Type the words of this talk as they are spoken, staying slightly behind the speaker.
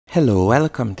Hello,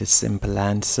 welcome to Simple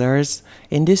Answers.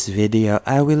 In this video,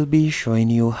 I will be showing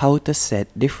you how to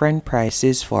set different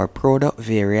prices for product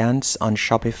variants on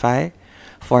Shopify.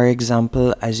 For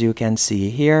example, as you can see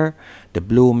here, the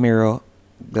blue mirror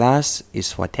glass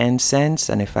is for 10 cents,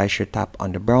 and if I should tap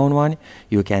on the brown one,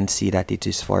 you can see that it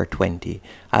is for 20.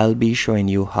 I'll be showing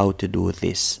you how to do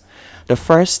this. The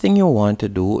first thing you want to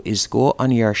do is go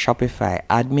on your Shopify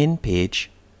admin page.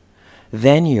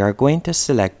 Then you are going to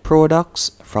select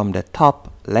products from the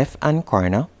top left hand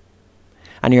corner,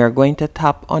 and you are going to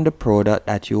tap on the product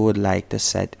that you would like to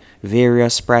set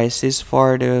various prices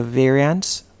for the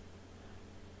variants.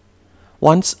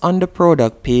 Once on the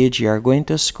product page, you are going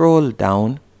to scroll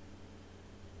down,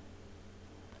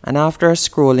 and after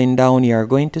scrolling down, you are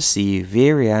going to see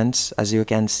variants, as you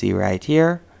can see right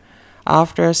here.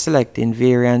 After selecting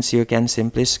variants, you can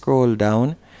simply scroll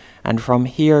down, and from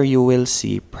here you will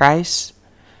see price,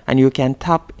 and you can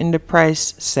tap in the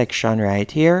price section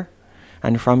right here,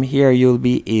 and from here you'll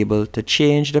be able to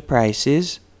change the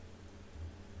prices.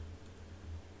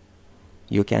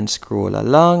 You can scroll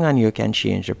along and you can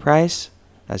change the price,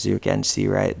 as you can see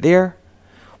right there.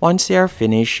 Once you're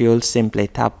finished, you'll simply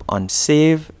tap on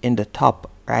save in the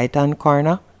top right hand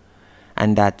corner,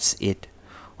 and that's it.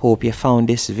 Hope you found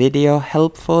this video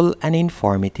helpful and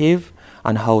informative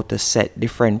on how to set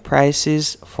different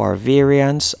prices for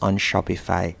variants on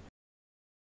Shopify.